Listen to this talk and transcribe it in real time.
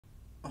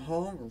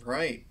All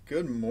right,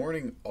 good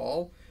morning,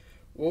 all.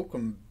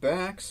 Welcome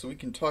back so we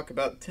can talk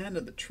about 10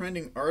 of the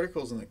trending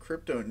articles in the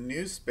crypto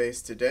news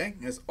space today.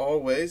 As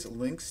always,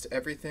 links to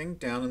everything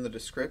down in the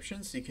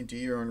description so you can do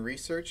your own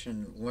research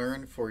and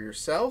learn for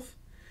yourself.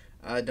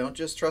 Don't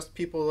just trust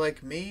people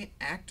like me,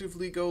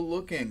 actively go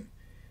looking.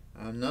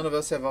 None of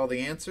us have all the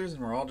answers,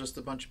 and we're all just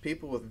a bunch of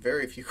people with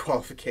very few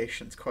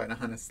qualifications, quite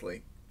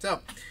honestly. Yeah,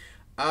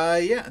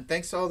 and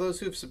thanks to all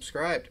those who have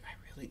subscribed. I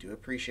really do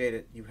appreciate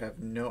it. You have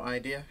no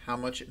idea how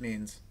much it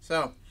means.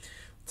 So,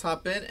 let's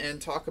hop in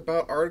and talk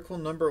about article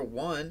number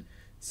 1.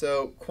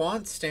 So,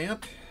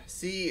 Quantstamp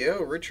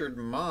CEO Richard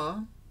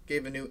Ma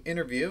gave a new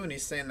interview, and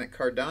he's saying that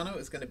Cardano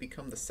is going to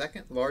become the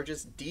second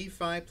largest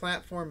DeFi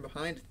platform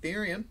behind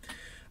Ethereum.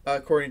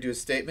 According to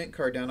his statement,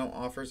 Cardano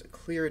offers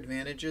clear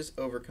advantages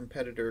over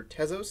competitor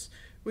Tezos,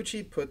 which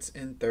he puts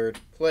in third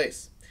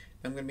place.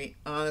 I'm going to be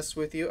honest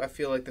with you, I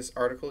feel like this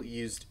article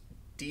used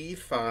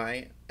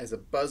DeFi as a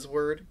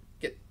buzzword,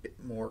 get a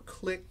bit more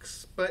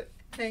clicks, but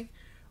hey,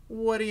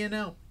 what do you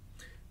know?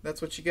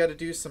 That's what you got to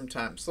do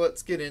sometimes. So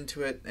let's get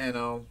into it, and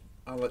I'll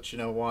let you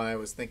know why I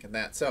was thinking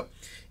that. So,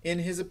 in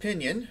his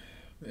opinion,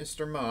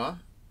 Mr. Ma,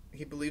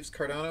 he believes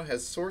Cardano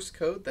has source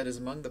code that is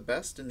among the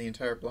best in the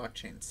entire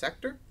blockchain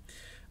sector.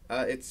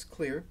 It's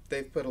clear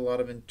they've put a lot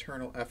of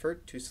internal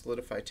effort to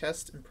solidify,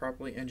 test, and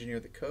properly engineer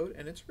the code,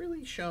 and it's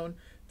really shown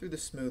through the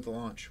smooth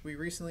launch. We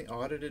recently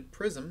audited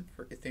Prism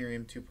for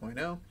Ethereum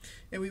 2.0,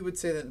 and we would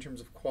say that in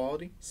terms of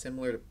quality,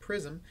 similar to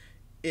Prism,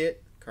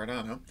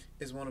 Cardano,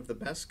 is one of the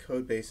best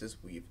code bases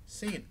we've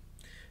seen.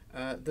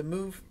 The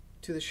move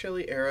to the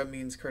Shelley era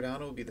means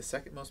Cardano will be the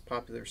second most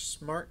popular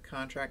smart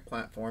contract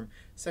platform,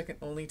 second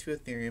only to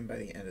Ethereum by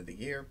the end of the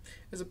year.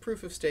 As a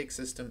proof-of-stake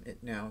system, it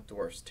now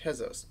dwarfs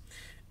Tezos.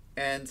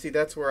 And see,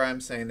 that's where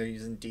I'm saying they're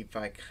using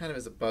DeFi kind of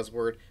as a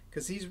buzzword,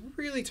 because he's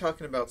really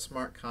talking about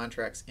smart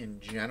contracts in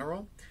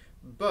general,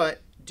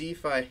 but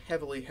DeFi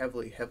heavily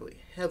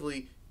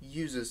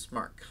uses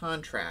smart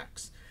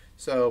contracts.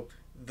 So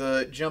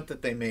the jump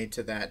that they made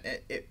to that,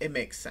 it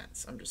makes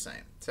sense, I'm just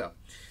saying. So,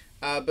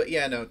 but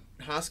yeah, no,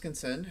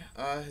 Hoskinson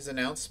has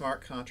announced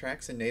smart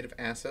contracts and native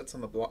assets on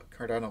the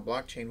Cardano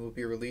blockchain will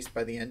be released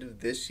by the end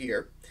of this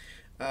year.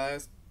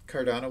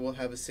 Cardano will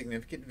have a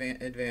significant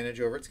advantage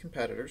over its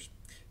competitors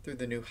through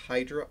the new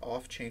Hydra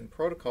off-chain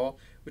protocol,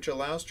 which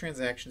allows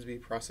transactions to be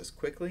processed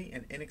quickly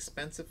and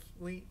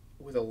inexpensively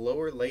with a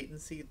lower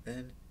latency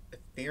than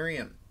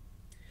Ethereum.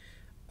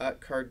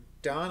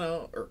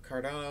 Cardano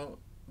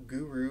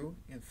guru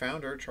and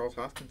founder Charles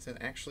Hoskinson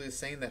actually is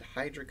saying that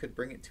Hydra could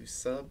bring it to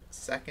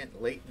sub-second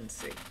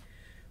latency,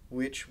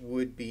 which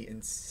would be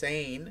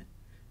insane.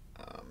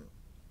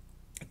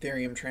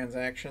 Ethereum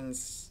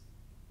transactions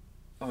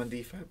on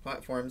DeFi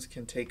platforms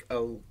can take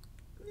a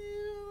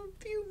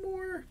few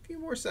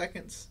more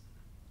seconds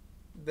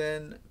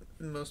than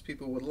most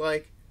people would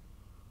like.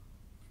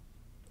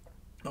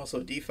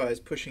 Also, DeFi is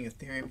pushing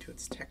Ethereum to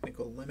its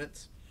technical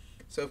limits.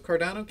 So if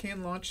Cardano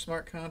can launch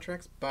smart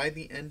contracts by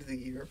the end of the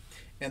year,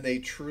 and they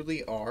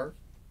truly are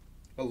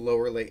a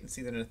lower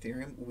latency than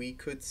Ethereum, we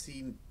could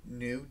see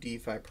new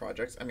DeFi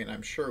projects. I mean,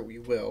 I'm sure we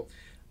will.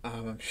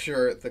 I'm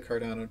sure the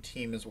Cardano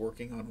team is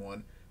working on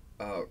one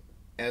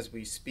as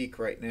we speak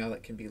right now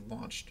that can be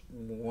launched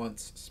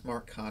once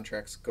smart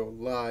contracts go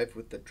live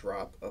with the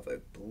drop of, I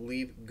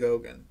believe,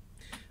 Goguen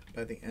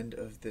by the end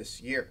of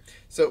this year.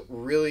 So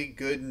really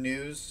good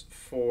news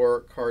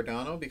for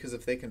Cardano, because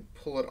if they can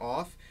pull it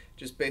off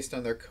just based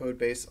on their code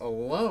base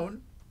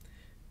alone,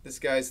 this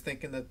guy's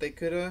thinking that they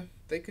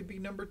could be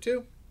number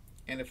 2.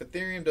 And if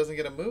Ethereum doesn't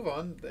get a move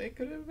on, they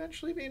could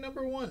eventually be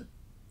number 1.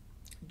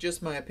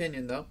 Just my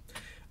opinion, though.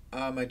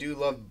 I do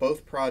love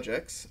both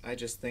projects. I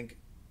just think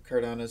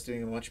Cardano is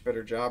doing a much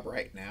better job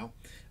right now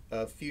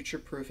of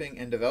future-proofing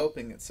and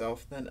developing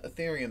itself than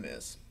Ethereum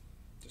is.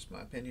 Just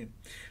my opinion.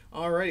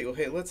 Alrighty, well,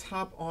 hey, let's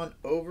hop on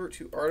over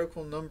to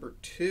article number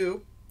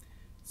 2.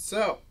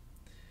 So,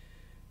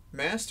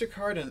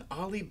 Mastercard and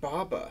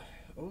Alibaba.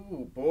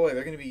 Oh boy,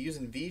 they're going to be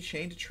using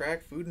VeChain to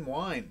track food and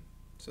wine.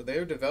 So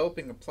they're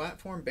developing a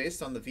platform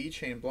based on the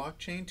VeChain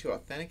blockchain to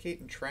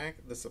authenticate and track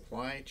the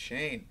supply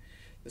chain.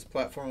 This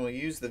platform will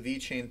use the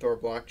VeChain Thor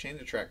blockchain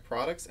to track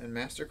products and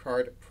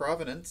Mastercard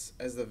provenance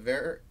as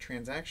the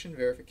transaction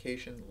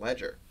verification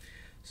ledger.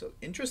 So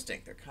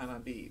interesting, they're kind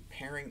of be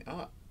pairing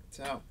up.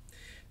 So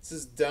this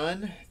is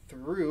done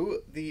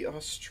through the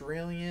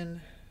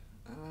Australian,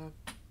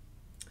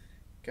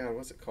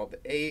 what's it called?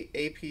 The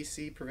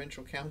APC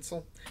Provincial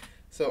Council.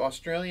 So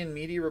Australian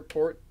media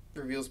report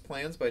reveals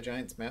plans by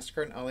giants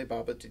Mastercard and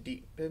Alibaba to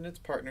deepen its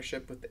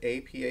partnership with the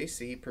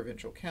APAC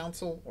Provincial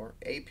Council, or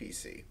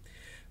APC.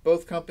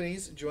 Both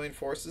companies joined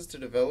forces to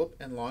develop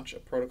and launch a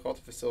protocol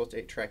to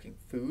facilitate tracking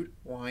food,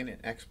 wine,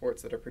 and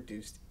exports that are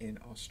produced in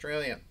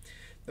Australia.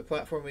 The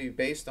platform will be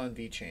based on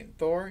VeChain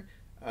Thor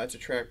to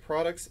track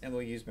products and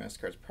will use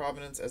Mastercard's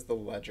provenance as the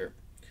ledger.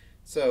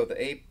 So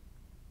the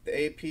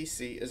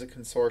APC is a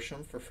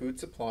consortium for food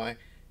supply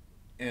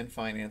and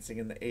financing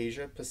in the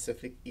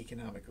Asia-Pacific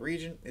Economic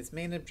Region. Its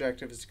main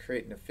objective is to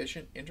create an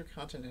efficient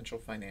intercontinental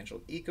financial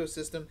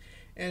ecosystem,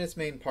 and its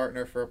main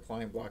partner for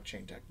applying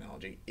blockchain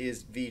technology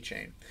is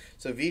VeChain.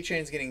 So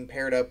VeChain is getting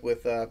paired up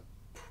with a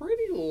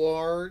pretty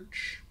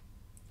large,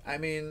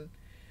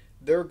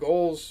 their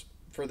goals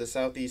for the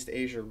Southeast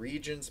Asia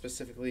region,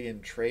 specifically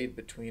in trade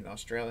between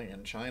Australia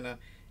and China,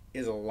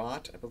 is a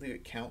lot. I believe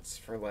it counts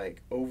for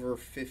like over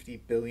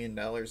 $50 billion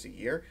a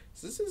year.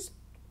 So this is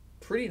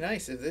pretty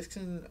nice. If this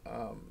can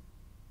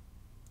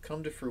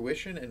come to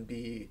fruition and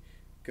be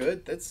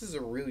good, this is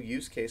a real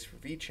use case for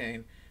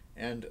VeChain,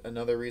 and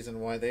another reason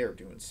why they are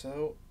doing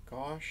so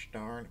gosh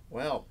darn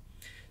well.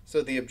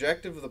 So the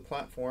objective of the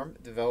platform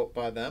developed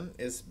by them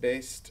is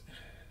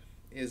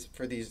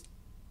for these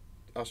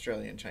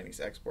Australian Chinese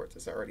exports,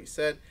 as I already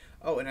said.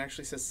 Oh, and it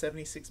actually says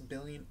 76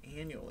 billion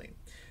annually.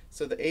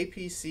 So the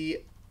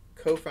APC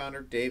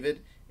co-founder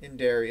David and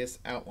Darius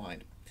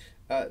outlined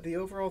the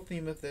overall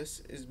theme of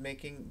this is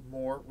making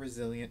more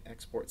resilient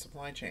export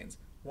supply chains.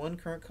 One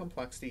current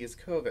complexity is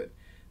COVID.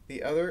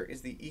 The other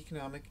is the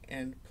economic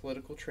and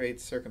political trade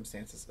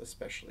circumstances,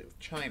 especially with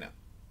China.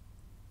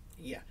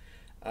 Yeah,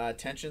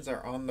 tensions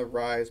are on the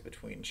rise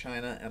between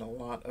China and a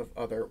lot of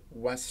other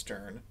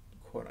Western,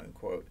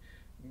 quote-unquote,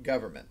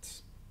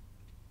 governments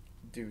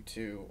due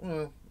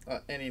to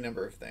any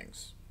number of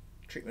things.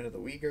 Treatment of the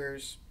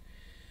Uyghurs,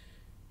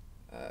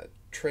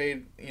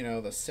 trade,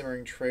 the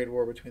simmering trade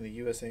war between the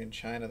USA and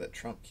China that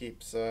Trump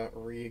keeps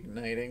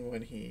reigniting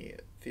when he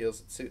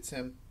feels it suits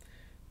him.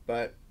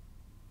 But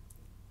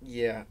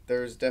yeah,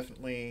 there's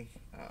definitely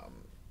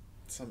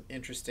some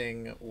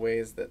interesting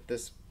ways that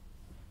this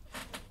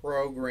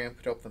program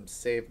could help them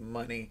save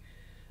money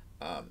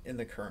in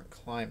the current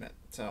climate.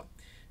 So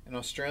an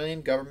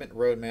Australian government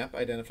roadmap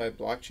identified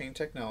blockchain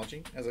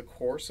technology as a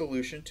core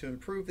solution to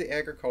improve the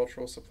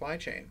agricultural supply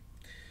chain.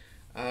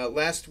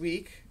 Last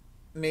week,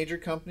 major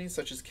companies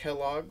such as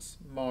Kellogg's,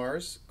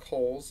 Mars,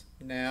 Kohl's,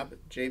 NAB,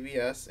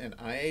 JBS, and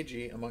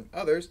IAG, among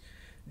others,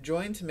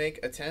 joined to make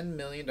a $10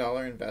 million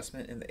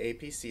investment in the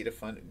APC to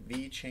fund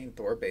VeChain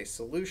Thor-based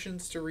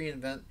solutions to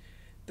reinvent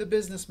the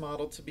business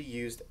model to be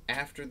used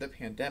after the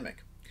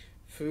pandemic.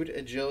 Food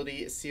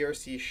Agility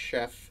CRC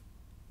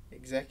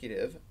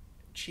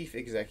Chief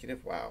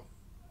Executive, wow,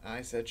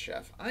 I said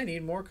chef. I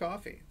need more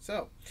coffee.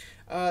 So,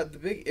 the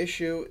big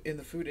issue in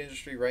the food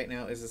industry right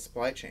now is the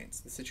supply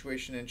chains. The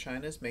situation in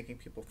China is making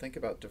people think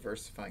about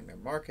diversifying their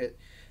market.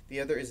 The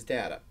other is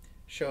data.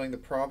 Showing the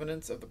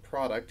provenance of the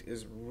product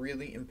is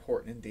really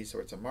important in these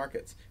sorts of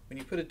markets. When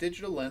you put a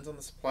digital lens on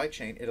the supply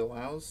chain, it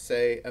allows,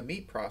 say, a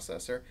meat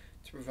processor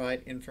to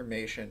provide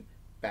information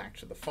back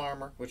to the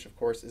farmer, which of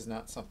course is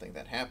not something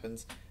that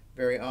happens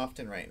very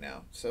often right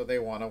now. So they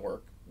want to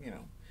work,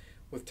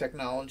 with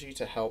technology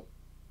to help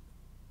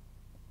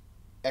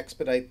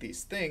expedite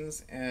these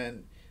things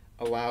and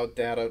allow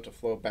data to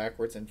flow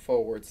backwards and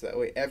forwards. That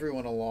way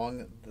everyone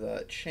along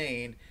the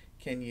chain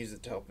can use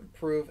it to help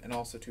improve and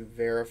also to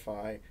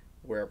verify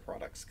where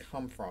products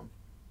come from.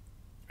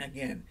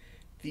 Again,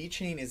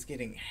 VeChain is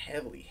getting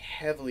heavily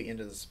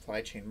into the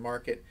supply chain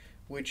market,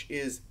 which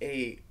is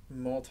a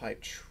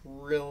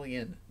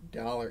multi-trillion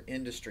dollar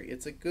industry.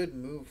 It's a good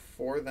move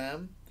for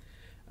them.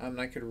 And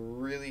I could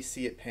really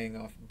see it paying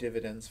off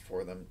dividends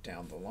for them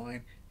down the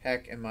line.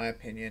 Heck, in my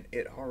opinion,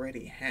 it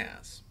already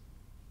has.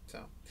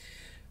 So,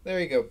 there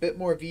you go. Bit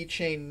more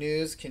VeChain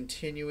news,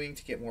 continuing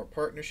to get more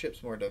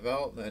partnerships, more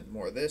development,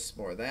 more this,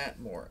 more that,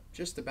 more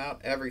just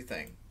about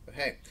everything. But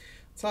hey,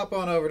 let's hop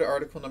on over to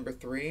article number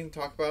 3 and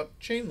talk about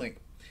Chainlink.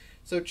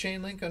 So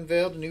Chainlink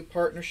unveiled a new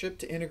partnership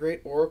to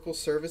integrate Oracle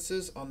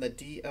services on the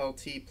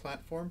DLT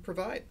platform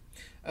Provide.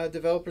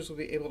 Developers will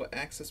be able to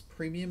access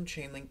premium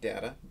Chainlink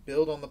data,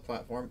 build on the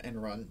platform,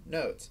 and run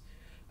nodes.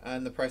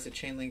 And the price of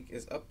Chainlink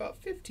is up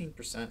about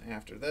 15%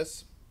 after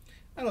this.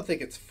 I don't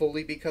think it's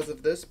fully because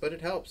of this, but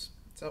it helps.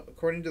 So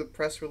according to the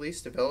press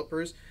release,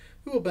 developers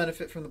who will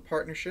benefit from the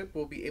partnership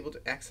will be able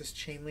to access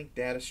Chainlink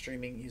data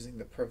streaming using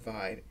the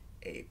Provide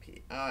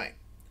API.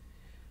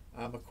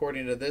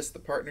 According to this, the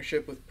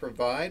partnership with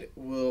Provide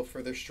will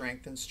further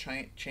strengthen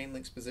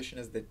Chainlink's position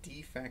as the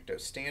de facto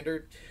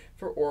standard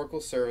for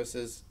Oracle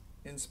services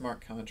in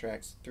smart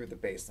contracts through the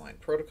baseline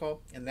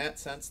protocol. In that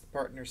sense, the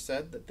partners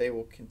said that they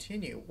will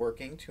continue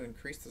working to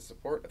increase the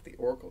support of the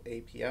Oracle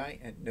API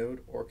and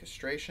node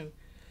orchestration.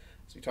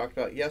 As we talked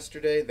about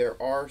yesterday,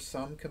 there are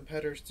some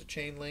competitors to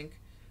Chainlink.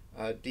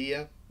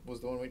 Dia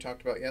was the one we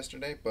talked about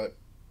yesterday, but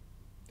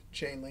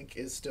Chainlink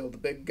is still the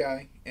big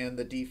guy and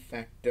the de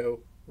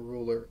facto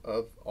ruler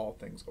of all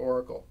things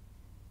Oracle.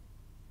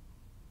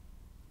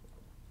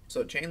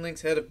 So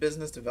Chainlink's head of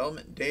business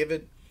development,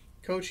 David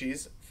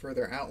Kochis,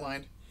 further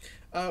outlined,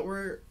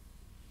 we're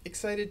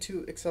excited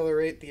to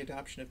accelerate the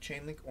adoption of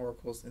Chainlink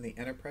oracles in the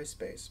enterprise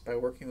space by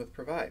working with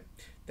Provide.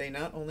 They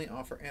not only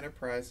offer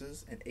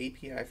enterprises an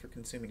API for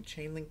consuming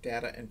Chainlink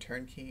data and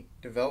turnkey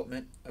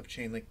development of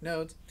Chainlink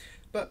nodes,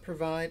 but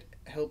Provide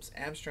helps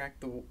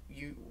abstract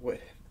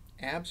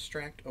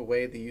abstract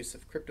away the use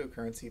of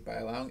cryptocurrency by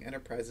allowing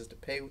enterprises to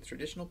pay with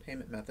traditional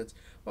payment methods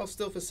while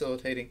still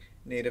facilitating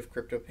native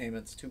crypto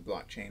payments to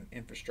blockchain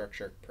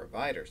infrastructure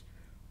providers.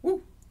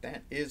 Woo!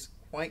 That is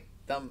quite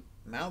the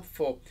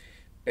mouthful.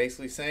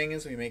 Basically saying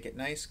is we make it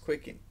nice,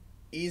 quick, and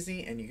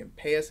easy, and you can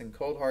pay us in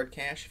cold hard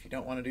cash if you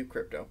don't want to do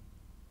crypto.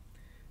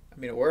 I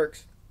mean, it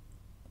works.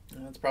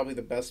 That's probably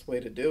the best way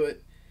to do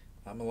it.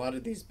 A lot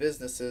of these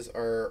businesses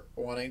are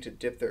wanting to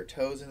dip their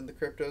toes into the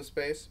crypto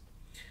space.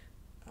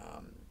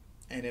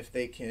 And if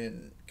they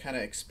can kind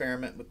of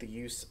experiment with the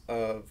use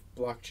of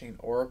blockchain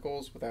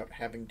oracles without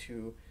having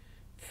to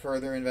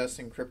further invest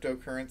in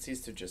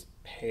cryptocurrencies to just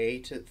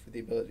pay for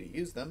the ability to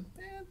use them,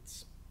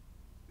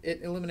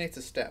 it eliminates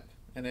a step,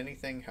 and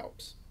anything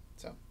helps.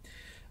 So,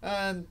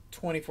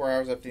 24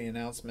 hours after the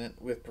announcement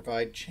with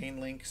Provide,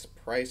 Chainlink's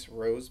price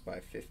rose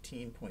by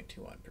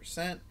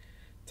 15.21%.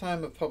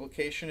 Time of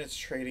publication, it's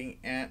trading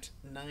at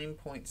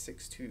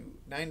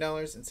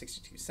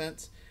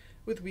 $9.62,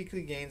 with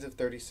weekly gains of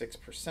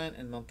 36%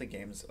 and monthly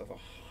gains of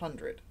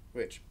 100,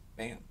 which,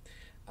 bam.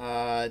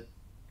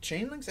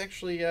 Chainlink's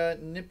actually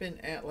nipping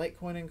at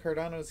Litecoin and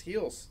Cardano's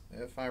heels,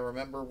 if I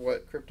remember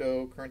what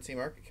cryptocurrency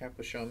market cap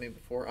was showing me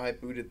before I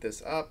booted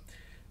this up.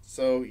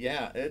 So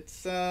yeah,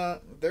 it's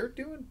they're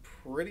doing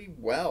pretty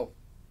well.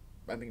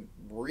 I mean,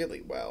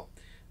 really well.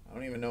 I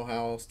don't even know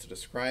how else to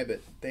describe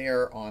it. They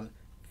are on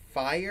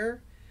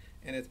fire,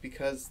 and it's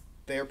because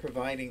they're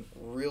providing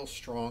real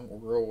strong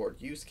real-world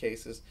use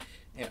cases.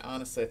 And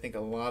honestly, I think a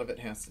lot of it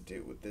has to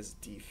do with this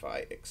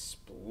DeFi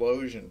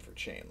explosion for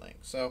Chainlink.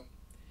 So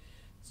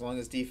as long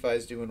as DeFi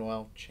is doing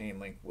well,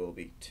 Chainlink will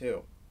be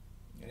too.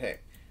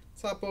 Hey,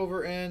 let's hop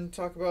over and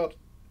talk about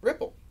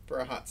Ripple for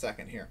a hot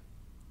second here.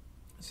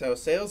 So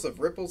sales of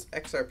Ripple's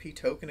XRP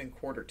token in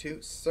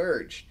Q2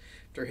 surged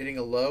after hitting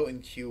a low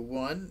in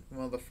Q1,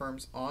 while the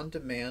firm's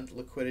on-demand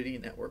liquidity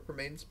network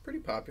remains pretty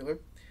popular.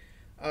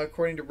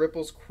 According to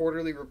Ripple's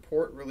quarterly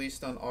report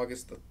released on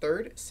August the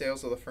 3rd,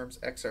 sales of the firm's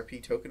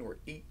XRP token were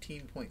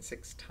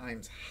 18.6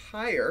 times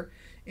higher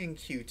in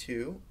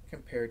Q2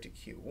 compared to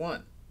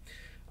Q1.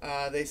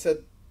 They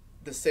said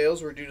the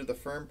sales were due to the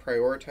firm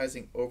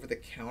prioritizing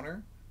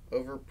over-the-counter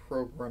over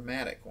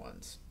programmatic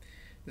ones.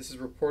 This is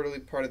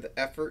reportedly part of the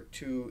effort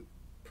to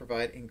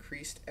provide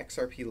increased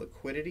XRP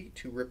liquidity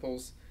to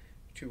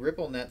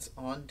RippleNet's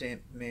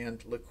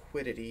on-demand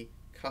liquidity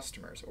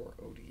customers, or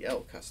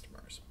ODL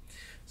customers.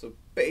 So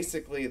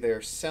basically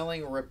they're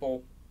selling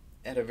Ripple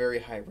at a very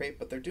high rate,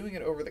 but they're doing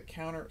it over the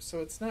counter,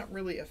 so it's not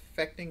really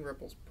affecting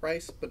Ripple's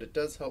price, but it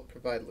does help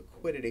provide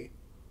liquidity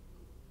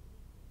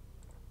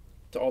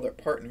to all their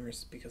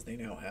partners because they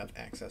now have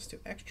access to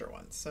extra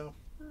ones. So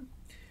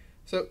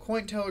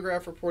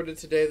Cointelegraph reported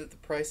today that the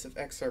price of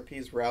XRP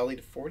has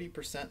rallied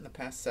 40% in the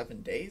past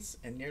 7 days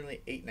and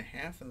nearly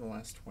 8.5% in the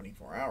last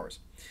 24 hours.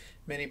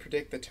 Many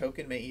predict the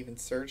token may even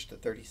surge to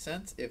 30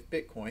 cents if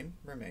Bitcoin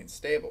remains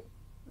stable,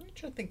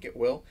 which I think it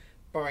will,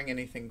 barring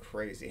anything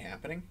crazy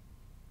happening.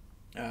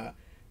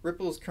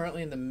 Ripple is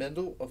currently in the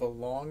middle of a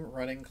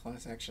long-running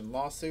class action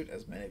lawsuit,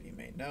 as many of you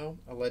may know,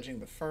 alleging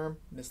the firm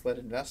misled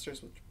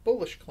investors with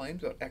bullish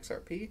claims about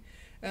XRP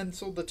and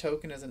sold the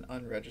token as an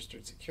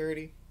unregistered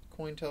security.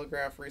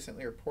 Cointelegraph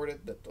recently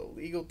reported that the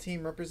legal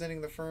team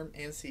representing the firm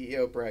and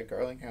CEO Brad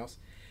Garlinghouse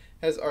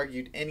has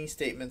argued any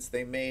statements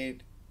they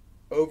made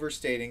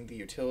overstating the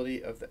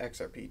utility of the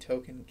XRP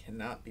token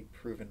cannot be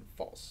proven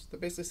false. They're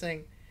basically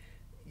saying,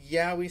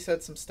 yeah, we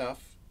said some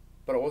stuff,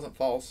 but it wasn't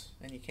false,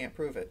 and you can't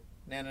prove it.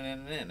 Nah.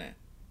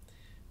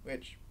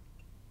 Which,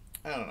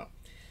 I don't know.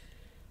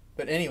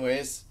 But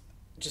anyways,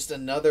 just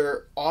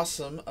another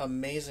awesome,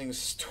 amazing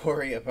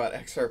story about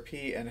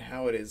XRP and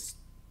how it is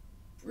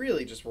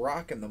really just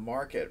rocking the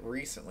market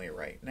recently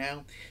right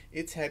now.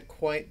 It's had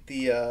quite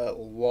the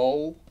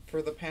lull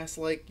for the past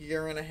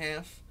year and a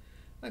half.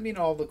 I mean,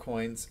 all the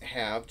coins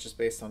have, just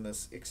based on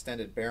this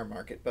extended bear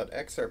market, but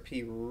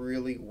XRP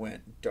really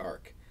went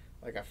dark.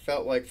 I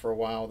felt like for a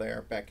while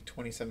there, back in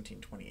 2017,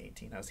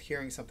 2018, I was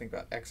hearing something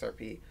about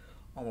XRP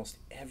almost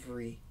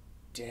every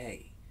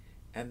day.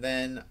 And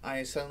then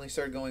I suddenly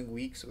started going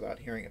weeks without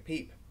hearing a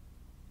peep.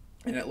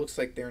 And it looks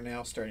like they're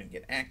now starting to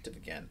get active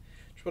again.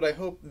 Which what I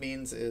hope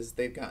means is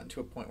they've gotten to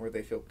a point where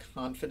they feel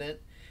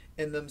confident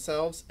in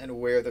themselves and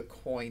where the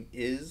coin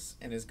is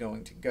and is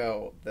going to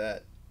go,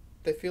 that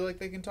they feel like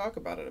they can talk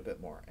about it a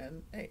bit more.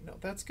 And hey, no,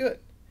 that's good.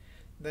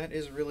 That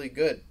is really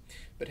good.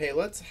 But hey,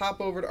 let's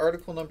hop over to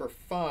article number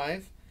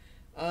 5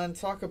 and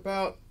talk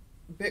about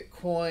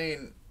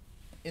Bitcoin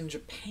in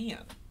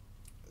Japan.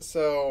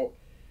 So,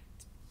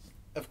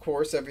 of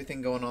course,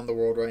 everything going on in the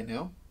world right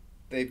now,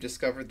 they've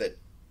discovered that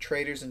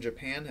traders in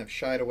Japan have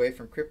shied away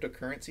from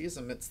cryptocurrencies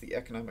amidst the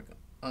economic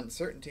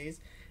uncertainties,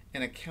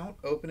 and account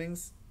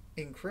openings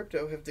in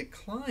crypto have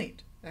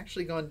declined,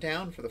 actually gone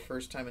down for the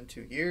first time in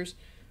 2 years.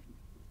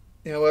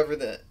 However,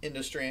 the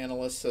industry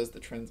analyst says the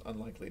trend's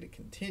unlikely to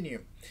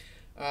continue.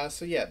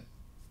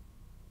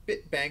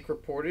 BitBank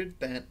reported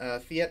that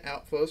fiat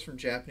outflows from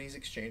Japanese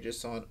exchanges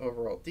saw an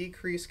overall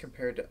decrease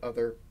compared to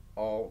other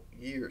all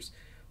years,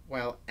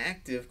 while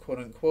active,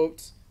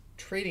 quote-unquote,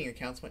 trading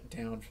accounts went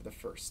down for the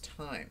first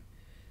time.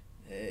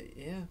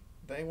 Yeah,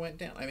 they went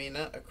down. I mean,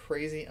 not a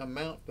crazy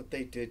amount, but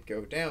they did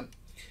go down.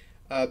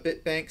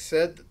 BitBank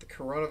said that the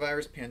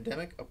coronavirus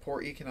pandemic, a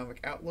poor economic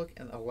outlook,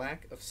 and a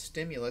lack of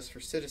stimulus for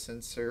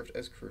citizens served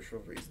as crucial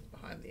reasons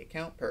behind the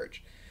account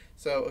purge.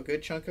 So a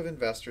good chunk of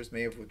investors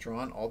may have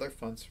withdrawn all their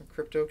funds from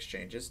crypto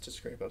exchanges to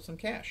scrape up some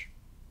cash.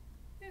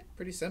 Yeah,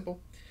 pretty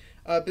simple.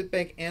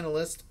 BitBank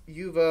analyst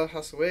Yuva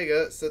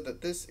Hasuega said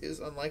that this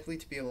is unlikely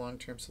to be a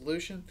long-term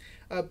solution.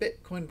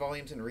 Bitcoin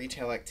volumes and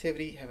retail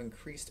activity have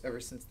increased ever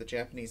since the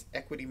Japanese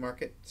equity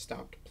market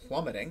stopped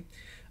plummeting,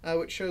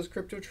 which shows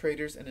crypto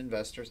traders and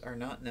investors are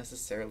not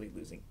necessarily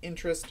losing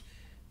interest.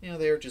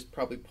 They were just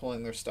probably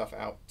pulling their stuff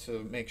out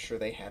to make sure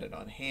they had it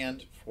on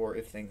hand for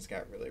if things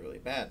got really, really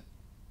bad.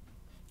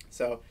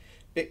 So,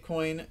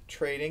 Bitcoin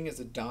trading is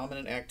a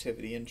dominant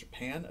activity in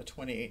Japan. A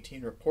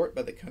 2018 report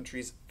by the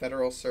country's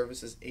Federal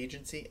Services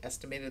Agency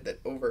estimated that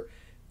over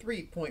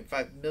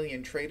 3.5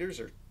 million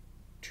traders, or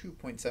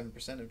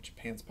 2.7% of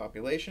Japan's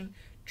population,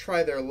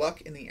 try their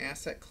luck in the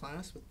asset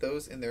class, with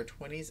those in their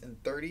 20s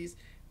and 30s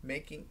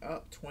making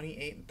up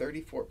 28 and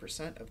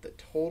 34% of the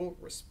total,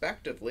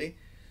 respectively.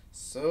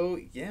 So,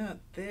 yeah,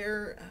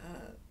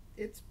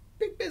 it's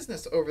big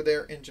business over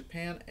there in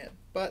Japan,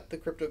 but the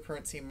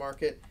cryptocurrency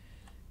market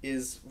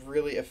is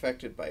really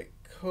affected by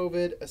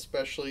COVID,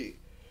 especially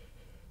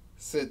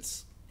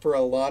since for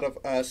a lot of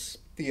us,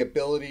 the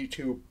ability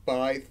to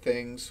buy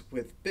things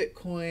with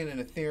Bitcoin and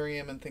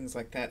Ethereum and things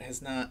like that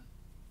has not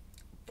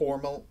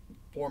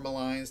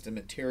formalized and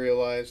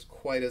materialized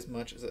quite as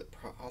much as it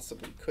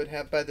possibly could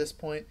have by this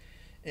point,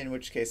 in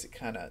which case it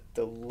kind of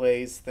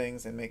delays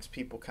things and makes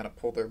people kind of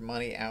pull their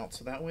money out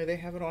so that way they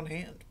have it on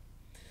hand.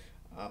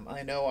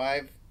 I know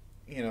I've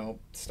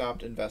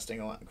stopped investing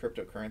a lot in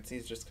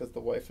cryptocurrencies just because the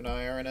wife and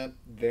I are in a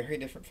very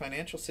different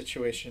financial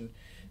situation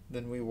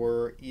than we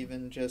were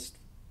even just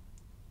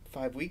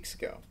 5 weeks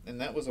ago.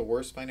 And that was a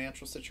worse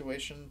financial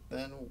situation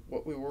than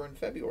what we were in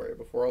February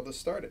before all this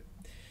started.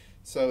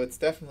 So it's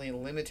definitely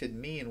limited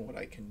me in what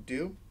I can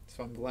do.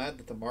 So I'm glad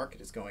that the market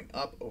is going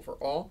up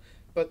overall,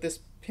 but this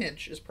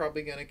pinch is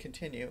probably going to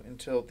continue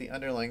until the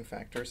underlying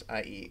factors,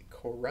 i.e.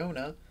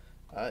 Corona,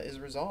 is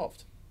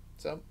resolved.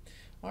 So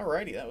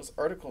alrighty, that was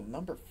article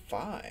number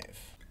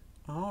 5.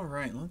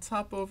 Alright, let's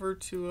hop over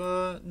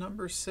to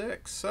number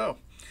 6. So,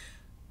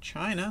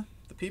 China,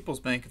 the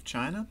People's Bank of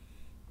China,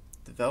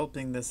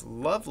 developing this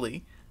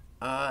lovely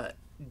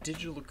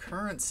digital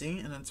currency,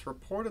 and it's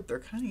reported they're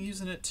kind of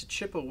using it to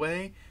chip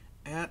away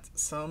at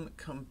some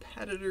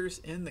competitors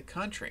in the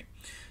country.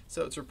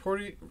 So it's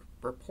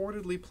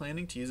reportedly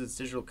planning to use its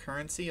digital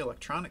currency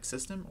electronic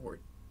system, or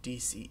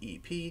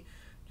DCEP,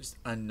 just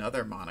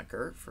another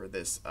moniker for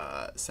this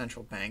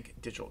central bank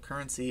digital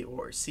currency,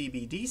 or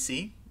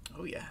CBDC.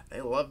 Oh yeah,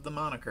 they love the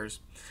monikers.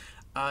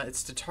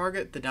 It's to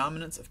target the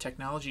dominance of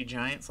technology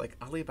giants like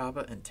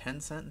Alibaba and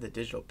Tencent in the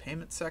digital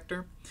payment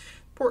sector.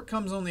 The report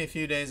comes only a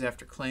few days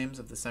after claims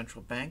of the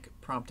central bank,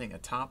 prompting a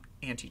top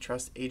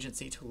antitrust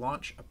agency to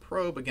launch a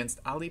probe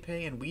against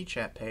Alipay and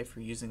WeChat Pay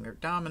for using their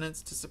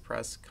dominance to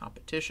suppress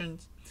competition.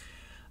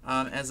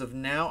 As of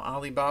now,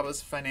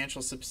 Alibaba's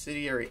financial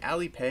subsidiary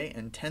Alipay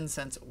and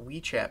Tencent's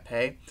WeChat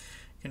Pay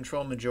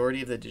control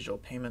majority of the digital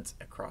payments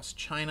across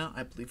China.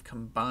 I believe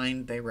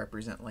combined they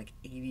represent like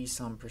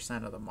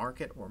 80% of the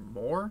market or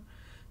more.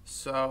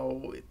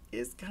 So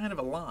it's kind of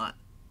a lot.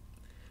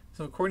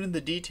 So according to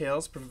the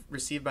details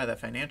received by the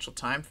Financial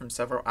Times from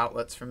several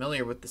outlets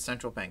familiar with the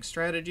central bank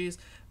strategies,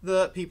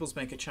 the People's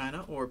Bank of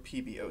China, or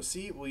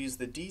PBOC, will use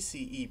the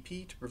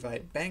DCEP to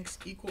provide banks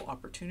equal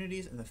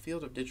opportunities in the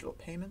field of digital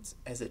payments,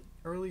 as it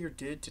earlier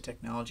did to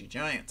technology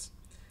giants.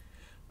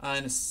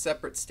 In a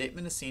separate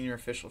statement, a senior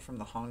official from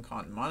the Hong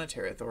Kong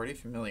Monetary Authority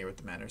familiar with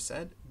the matter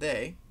said,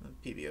 they,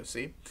 the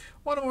PBOC,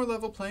 want a more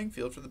level playing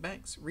field for the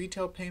banks.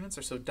 Retail payments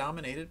are so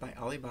dominated by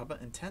Alibaba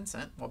and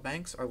Tencent, while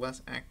banks are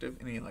less active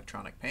in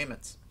electronic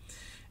payments,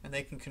 and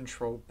they can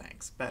control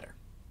banks better.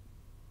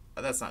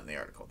 That's not in the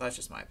article, that's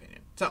just my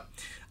opinion. So,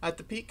 at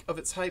the peak of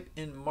its hype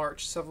in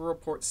March, several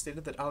reports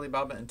stated that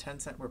Alibaba and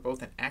Tencent were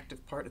both an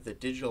active part of the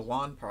Digital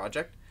Yuan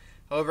project.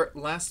 However,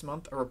 last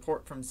month, a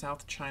report from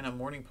South China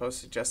Morning Post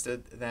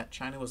suggested that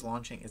China was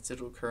launching its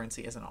digital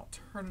currency as an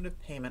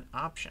alternative payment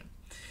option.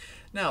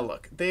 Now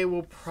look, they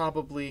will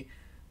probably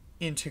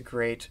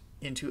integrate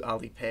into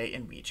Alipay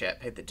and WeChat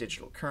Pay the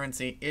digital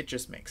currency. It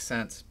just makes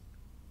sense.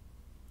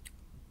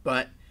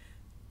 But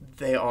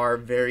they are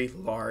very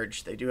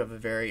large. They do have a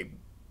very,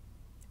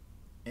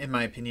 in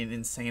my opinion,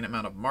 insane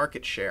amount of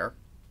market share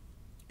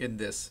in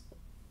this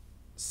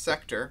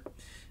sector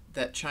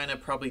that China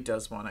probably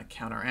does want to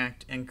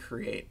counteract and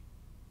create,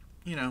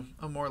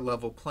 a more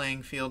level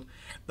playing field.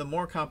 The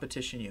more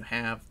competition you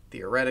have,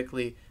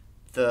 theoretically,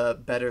 the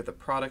better the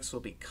products will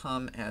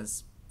become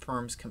as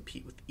firms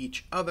compete with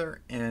each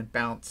other and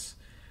bounce,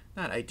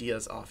 not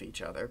ideas off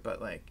each other, but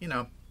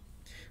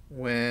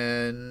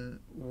when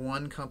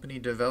one company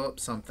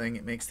develops something,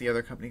 it makes the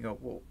other company go,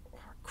 well,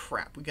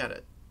 crap, we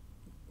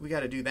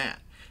gotta do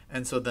that.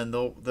 And so then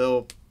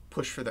they'll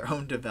push for their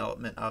own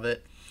development of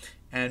it.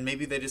 And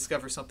maybe they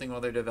discover something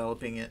while they're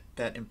developing it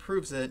that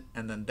improves it,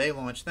 and then they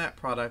launch that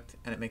product,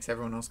 and it makes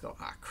everyone else go,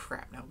 ah,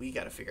 crap, now we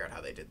got to figure out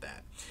how they did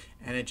that.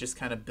 And it just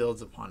kind of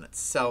builds upon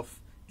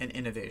itself, and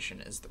innovation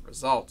is the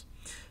result.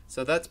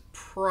 So that's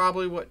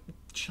probably what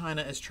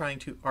China is trying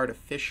to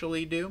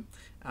artificially do,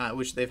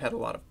 which they've had a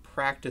lot of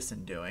practice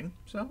in doing.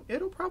 So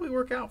it'll probably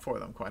work out for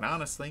them, quite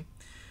honestly.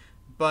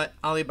 But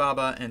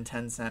Alibaba and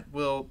Tencent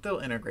they'll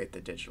integrate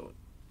the digital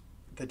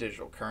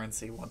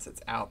currency once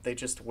it's out. They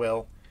just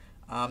will.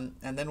 And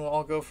then we'll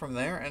all go from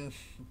there and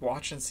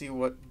watch and see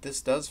what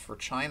this does for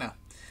China.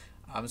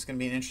 It's going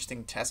to be an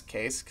interesting test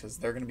case because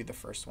they're going to be the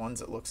first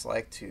ones, it looks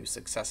like, to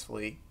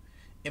successfully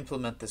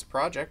implement this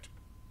project.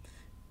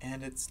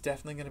 And it's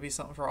definitely going to be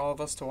something for all of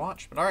us to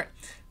watch. But all right,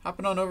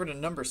 hopping on over to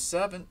number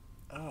 7.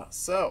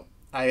 So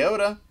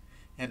IOTA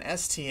and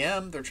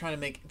STM, they're trying to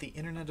make the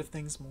Internet of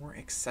Things more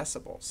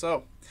accessible.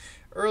 So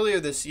earlier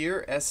this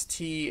year,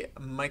 ST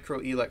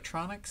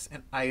Microelectronics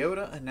and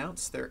IOTA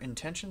announced their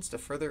intentions to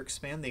further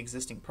expand the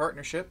existing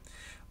partnership.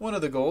 One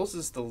of the goals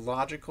is the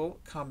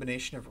logical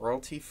combination of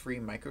royalty-free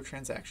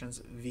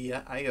microtransactions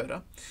via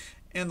IOTA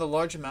and the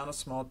large amount of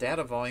small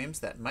data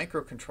volumes that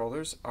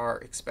microcontrollers are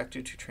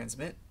expected to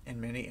transmit in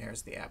many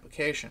areas of the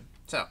application.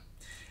 So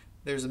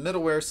there's a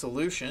middleware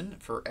solution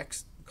for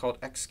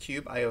called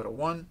Xcube IOTA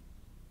 1.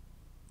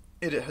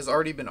 It has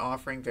already been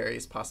offering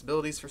various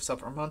possibilities for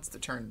several months to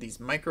turn these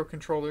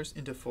microcontrollers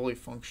into fully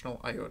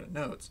functional IOTA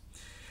nodes.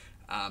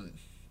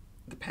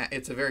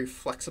 It's a very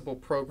flexible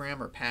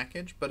program or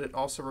package, but it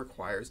also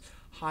requires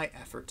high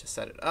effort to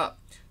set it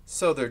up.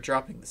 So they're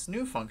dropping this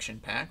new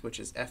function pack, which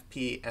is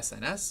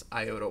FPSNS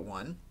IOTA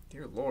 1.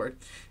 Dear Lord,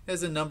 it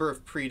has a number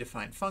of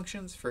predefined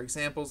functions. For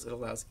examples, it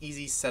allows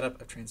easy setup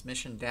of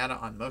transmission data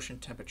on motion,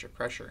 temperature,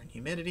 pressure, and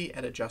humidity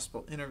at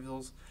adjustable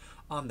intervals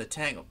on the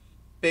tangle.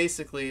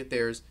 Basically,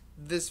 there's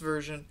this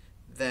version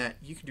that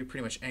you can do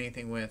pretty much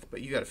anything with,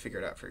 but you got to figure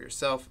it out for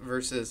yourself,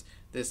 versus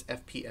this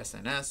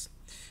FPSNS,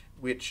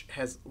 which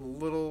has a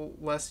little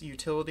less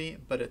utility,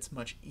 but it's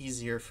much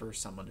easier for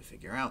someone to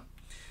figure out.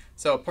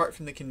 So apart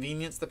from the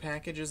convenience the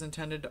package is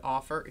intended to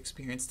offer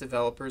experienced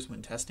developers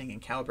when testing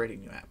and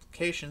calibrating new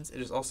applications, it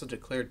is also a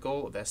declared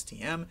goal of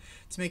STM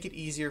to make it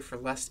easier for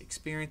less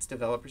experienced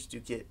developers to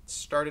get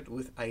started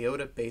with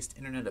IOTA-based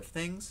Internet of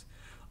Things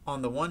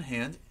on the one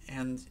hand,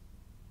 and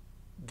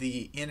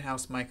the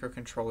in-house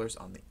microcontrollers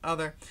on the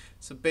other.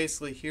 So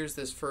basically, here's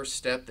this first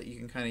step that you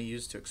can kind of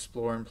use to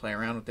explore and play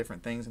around with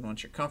different things, and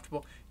once you're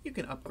comfortable, you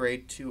can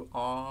upgrade to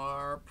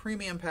our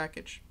premium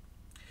package,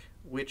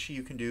 which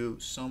you can do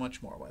so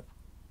much more with.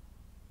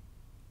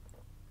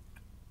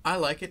 I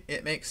like it.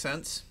 It makes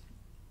sense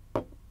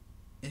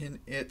in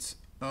its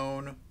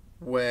own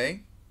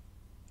way.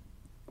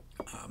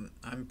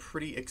 I'm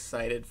pretty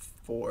excited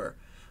for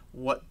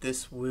what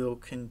this will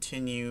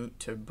continue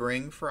to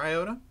bring for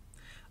IOTA.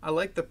 I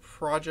like the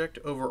project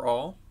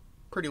overall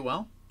pretty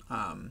well,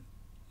 and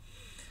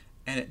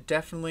it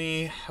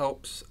definitely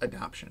helps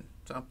adoption.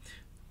 So,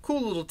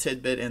 cool little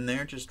tidbit in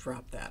there. Just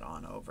drop that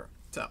on over.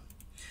 So,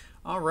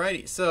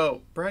 alrighty.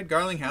 So, Brad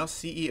Garlinghouse,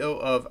 CEO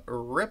of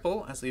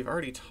Ripple, as we've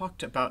already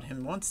talked about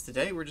him once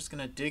today, we're just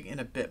going to dig in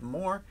a bit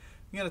more.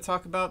 We're going to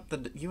talk about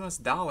the U.S.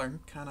 dollar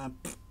kind of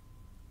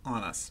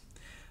on us.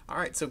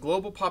 Alright, so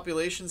global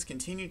populations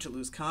continue to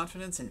lose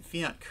confidence in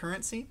fiat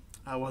currency.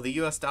 While the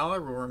U.S. dollar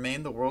will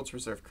remain the world's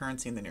reserve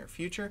currency in the near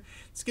future,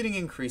 it's getting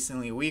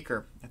increasingly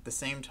weaker. At the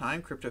same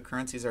time,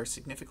 cryptocurrencies are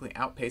significantly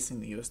outpacing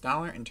the U.S.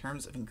 dollar in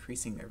terms of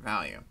increasing their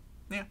value.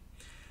 Yeah.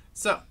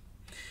 So,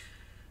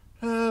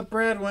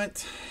 Brad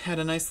had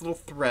a nice little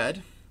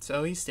thread.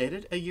 So he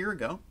stated, a year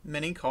ago,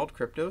 many called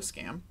crypto a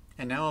scam,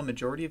 and now a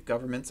majority of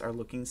governments are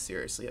looking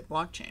seriously at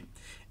blockchain.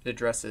 It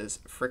addresses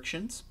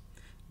frictions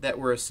that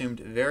were assumed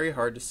very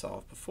hard to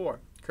solve before.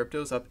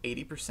 Crypto is up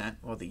 80%,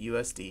 while the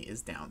USD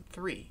is down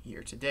 3%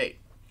 year to date.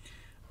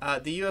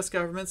 The U.S.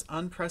 government's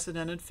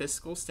unprecedented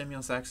fiscal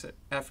stimulus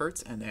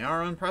efforts, and they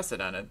are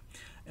unprecedented,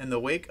 in the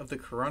wake of the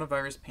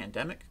coronavirus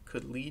pandemic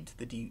could lead to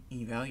the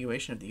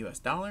devaluation of the U.S.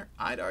 dollar.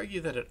 I'd argue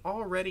that it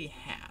already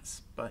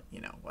has, but,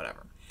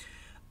 whatever.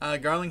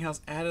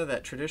 Garlinghouse added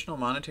that traditional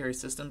monetary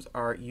systems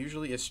are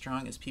usually as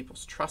strong as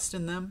people's trust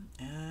in them,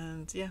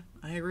 and yeah,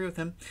 I agree with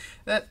him.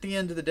 At the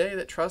end of the day,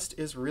 that trust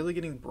is really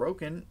getting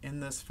broken in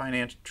this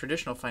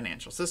traditional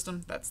financial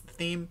system. That's the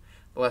theme.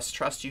 The less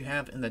trust you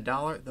have in the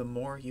dollar, the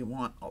more you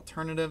want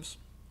alternatives.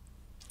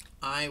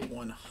 I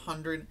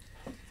 120%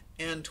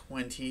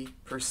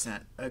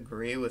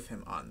 agree with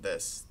him on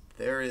this.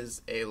 There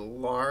is a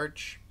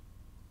large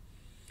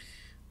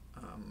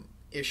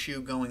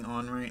issue going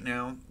on right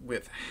now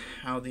with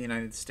how the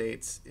United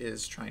States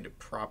is trying to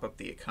prop up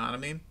the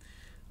economy.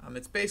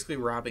 It's basically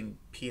robbing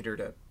Peter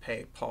to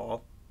pay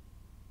Paul.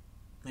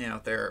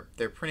 They're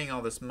printing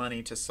all this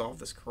money to solve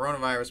this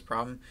coronavirus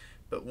problem,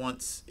 but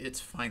once it's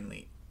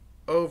finally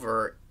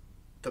over,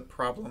 the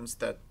problems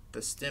that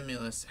the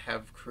stimulus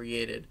have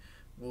created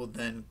will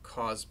then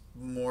cause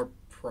more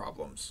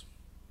problems,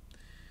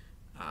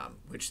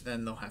 which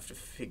then they'll have to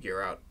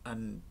figure out a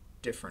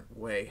different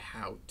way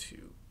how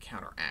to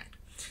counteract.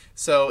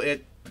 So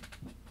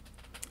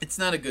It's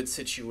not a good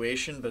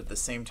situation, but at the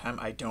same time,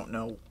 I don't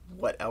know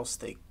what else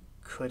they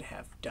could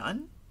have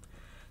done.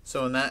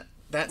 So in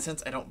that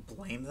sense, I don't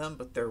blame them,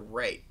 but they're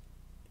right.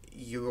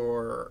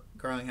 Your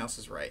Garling House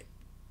is right.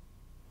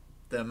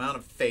 The amount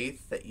of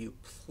faith that you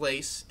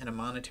place in a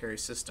monetary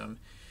system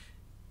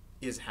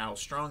is how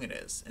strong it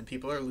is. And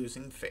people are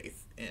losing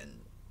faith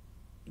in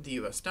the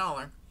US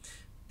dollar,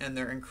 and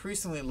they're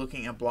increasingly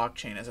looking at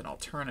blockchain as an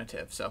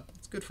alternative. So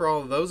it's good for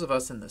all of those of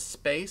us in this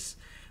space,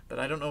 but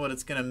I don't know what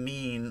it's going to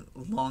mean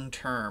long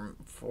term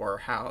for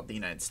how the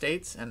United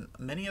States and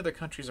many other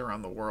countries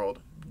around the world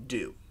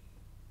do.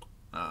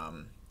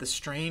 The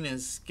strain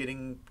is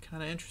getting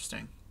kind of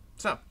interesting.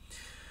 So,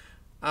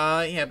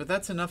 yeah, but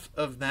that's enough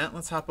of that.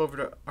 Let's hop over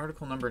to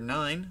article number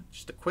 9.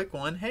 Just a quick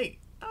one. Hey,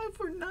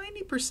 over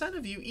 90%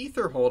 of you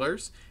Ether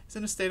holders is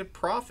in a state of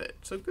profit.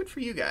 So good for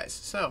you guys.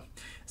 So,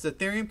 as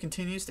Ethereum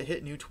continues to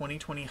hit new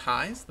 2020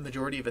 highs, the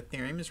majority of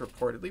Ethereum is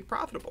reportedly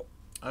profitable.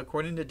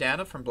 According to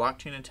data from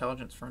blockchain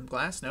intelligence firm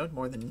Glassnode,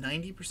 more than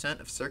 90%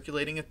 of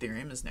circulating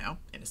Ethereum is now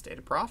in a state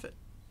of profit.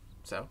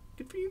 So,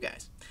 good for you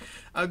guys.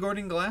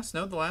 According to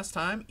Glassnode, the last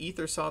time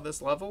Ether saw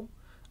this level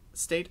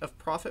state of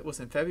profit was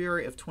in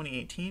February of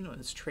 2018 when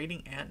it's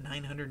trading at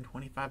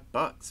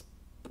 $925.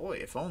 Boy,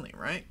 if only,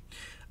 right?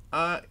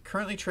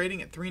 Currently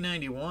trading at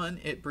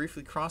 $391, it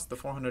briefly crossed the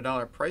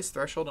 $400 price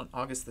threshold on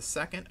August the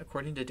 2nd,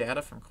 according to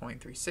data from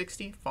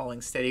Coin360,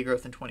 following steady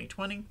growth in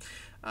 2020.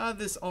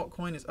 This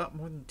altcoin is up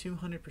more than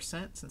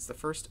 200% since the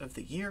first of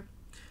the year.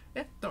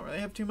 Yeah, don't really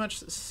have too much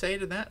to say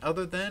to that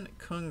other than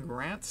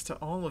congrats to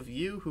all of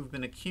you who've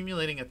been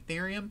accumulating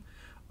Ethereum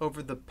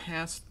over the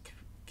past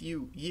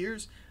few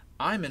years.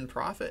 I'm in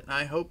profit, and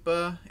I hope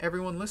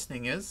everyone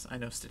listening is. I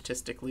know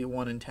statistically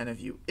 1 in 10 of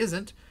you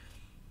isn't.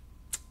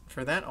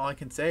 For that, all I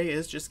can say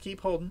is just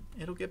keep holding.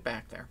 It'll get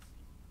back there.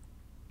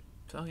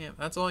 So yeah,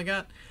 that's all I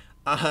got.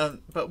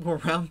 But we'll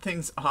round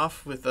things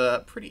off with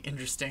a pretty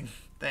interesting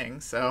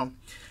thing. So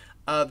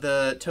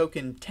the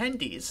token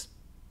Tendies,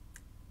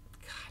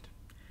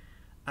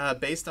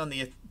 based on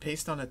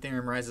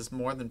Ethereum, rises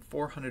more than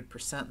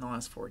 400% in the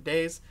last 4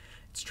 days.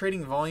 Its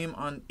trading volume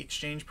on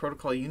exchange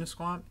protocol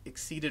Uniswap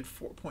exceeded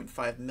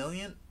 4.5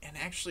 million and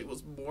actually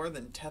was more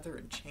than Tether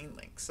and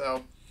Chainlink.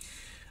 So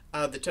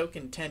the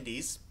token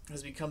Tendies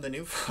has become the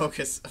new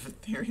focus of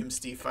Ethereum's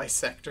DeFi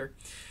sector.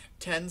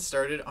 TEN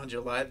started on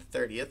July the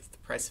 30th, the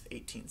price of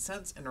 18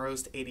 cents, and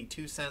rose to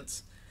 82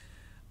 cents.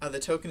 The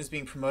token is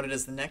being promoted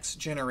as the next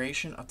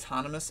generation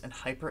autonomous and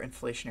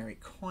hyperinflationary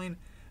coin.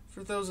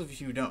 For those of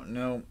you who don't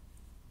know,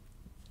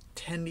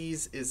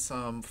 Tendies is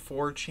some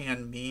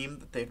 4chan meme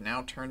that they've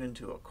now turned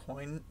into a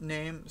coin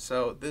name.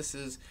 So this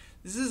is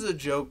a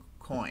joke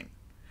coin.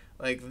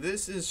 Like,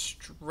 this is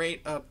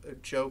straight up a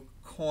joke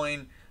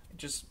coin.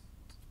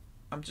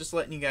 I'm just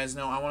letting you guys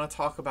know. I want to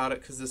talk about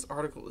it because this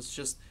article is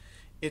just,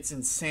 it's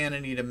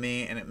insanity to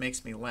me and it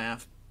makes me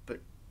laugh.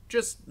 But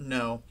just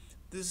know,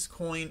 this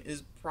coin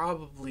is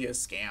probably a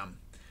scam.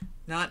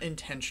 Not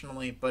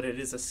intentionally, but it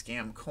is a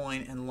scam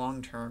coin, and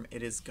long term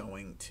it is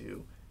going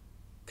to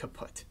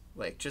kaput.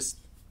 Like, just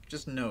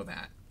know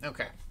that.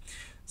 Okay.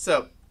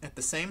 So, at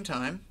the same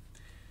time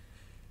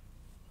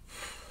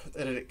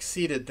that it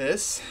exceeded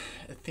this,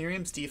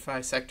 Ethereum's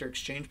DeFi sector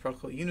exchange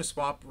protocol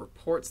Uniswap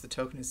reports the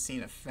token has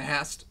seen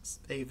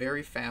a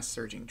very fast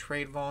surging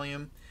trade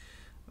volume.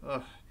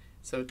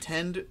 So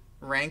TEND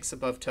ranks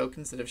above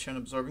tokens that have shown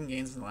absorbing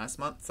gains in the last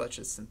month, such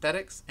as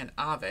Synthetics and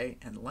Aave,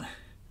 and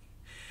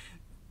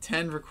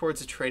TEND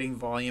records a trading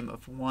volume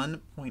of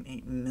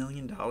 $1.8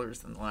 million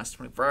in the last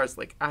 24 hours.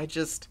 Like,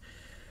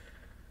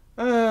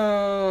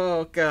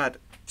 oh God,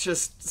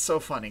 just so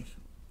funny.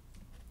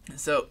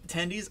 So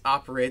Tendies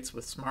operates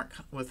with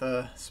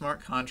a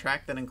smart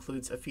contract that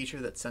includes a feature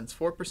that sends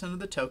 4% of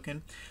the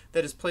token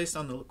that is placed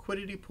on the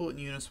liquidity pool in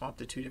Uniswap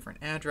to 2 different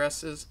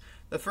addresses.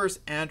 The first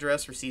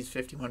address receives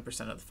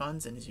 51% of the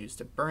funds and is used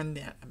to burn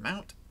that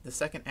amount. The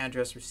second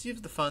address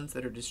receives the funds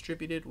that are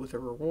distributed with a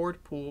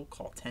reward pool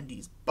called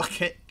Tendies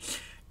Bucket.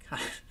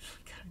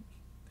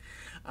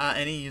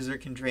 Any user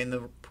can drain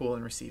the pool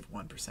and receive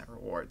 1%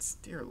 rewards.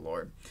 Dear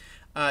Lord.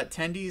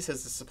 Tendies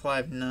has a supply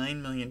of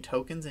 9 million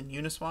tokens in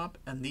Uniswap,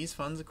 and these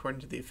funds,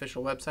 according to the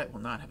official website, will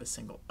not have a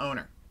single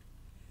owner.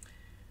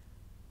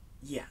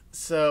 Yeah,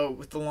 so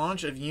with the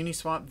launch of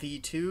Uniswap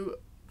V2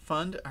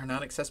 fund are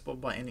not accessible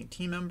by any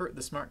team member,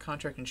 the smart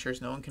contract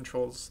ensures no one can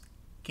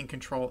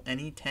control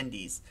any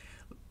Tendies.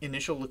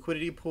 Initial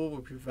liquidity pool will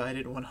be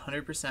provided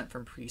 100%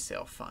 from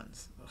pre-sale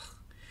funds. Ugh.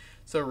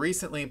 So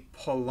recently,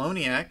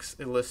 Poloniex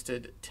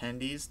enlisted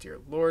Tendies, dear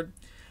Lord.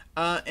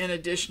 And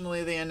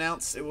additionally, they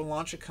announced it will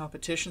launch a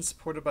competition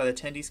supported by the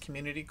Tendies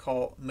community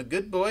called My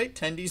Good Boy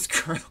Tendies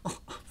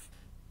Girl.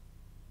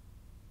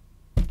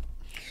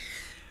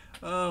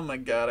 Oh my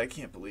God, I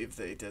can't believe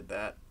they did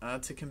that.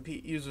 To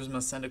compete, users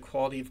must send a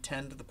quality of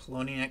 10 to the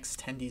Poloniex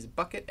Tendies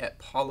Bucket at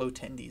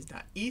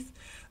polotendies.eth.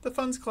 The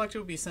funds collected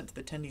will be sent to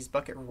the Tendies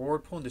Bucket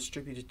reward pool and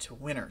distributed to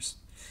winners.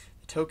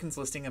 The tokens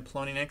listing of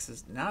Poloniex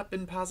has not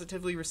been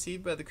positively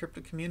received by the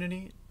crypto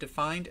community,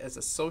 defined as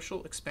a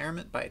social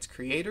experiment by its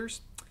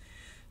creators.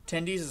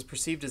 Attendees is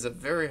perceived as a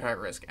very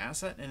high-risk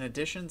asset. In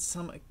addition,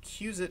 some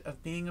accuse it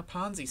of being a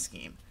Ponzi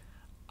scheme.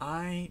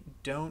 I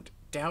don't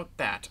doubt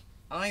that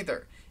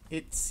either.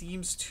 It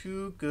seems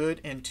too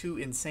good and too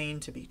insane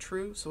to be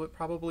true, so it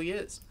probably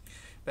is.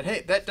 But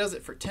hey, that does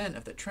it for 10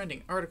 of the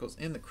trending articles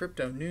in the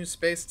crypto news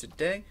space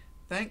today.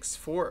 Thanks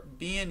for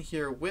being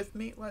here with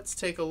me. Let's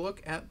take a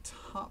look at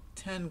top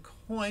 10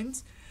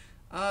 coins.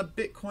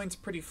 Bitcoin's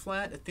pretty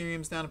flat.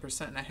 Ethereum's down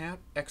 1.5%.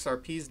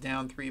 XRP's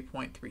down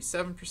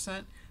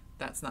 3.37%.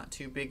 That's not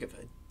too big of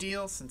a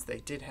deal since they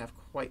did have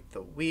quite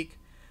the week.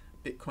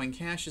 Bitcoin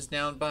Cash is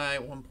down by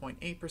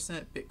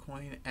 1.8%.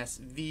 Bitcoin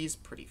SV's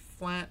pretty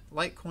flat.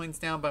 Litecoin's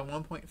down by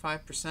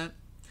 1.5%.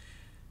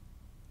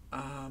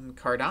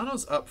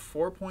 Cardano's up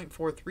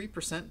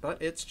 4.43%,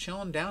 but it's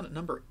chilling down at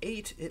number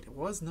 8. It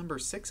was number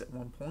 6 at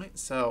one point,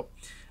 so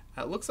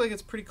it looks like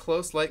it's pretty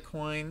close.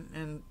 Litecoin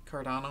and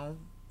Cardano,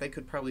 they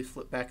could probably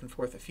flip back and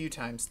forth a few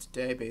times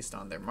today based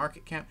on their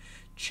market cap.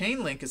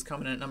 Chainlink is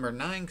coming in at number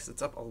 9 because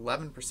it's up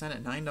 11%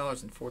 at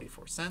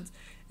 $9.44,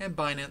 and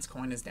Binance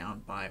Coin is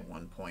down by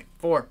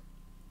 1.4.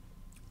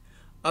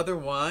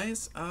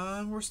 Otherwise,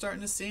 we're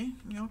starting to see,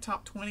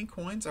 top 20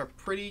 coins are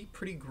pretty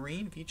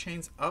green.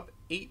 VeChain's up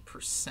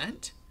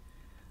 8%.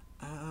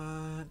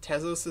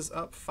 Tezos is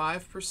up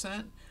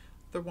 5%.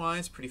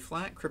 Otherwise, pretty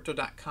flat.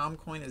 Crypto.com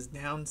coin is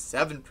down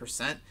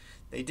 7%.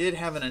 They did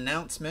have an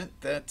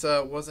announcement that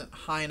wasn't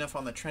high enough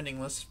on the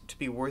trending list to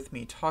be worth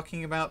me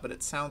talking about, but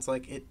it sounds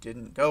like it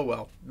didn't go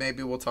well.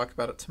 Maybe we'll talk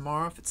about it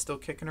tomorrow if it's still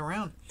kicking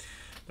around.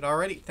 But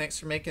alrighty, thanks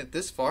for making it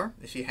this far.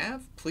 If you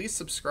have, please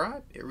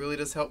subscribe. It really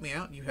does help me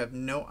out. You have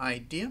no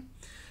idea.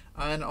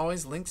 And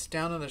always links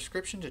down in the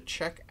description to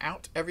check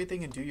out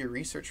everything and do your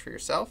research for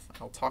yourself.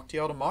 I'll talk to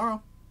y'all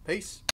tomorrow. Peace.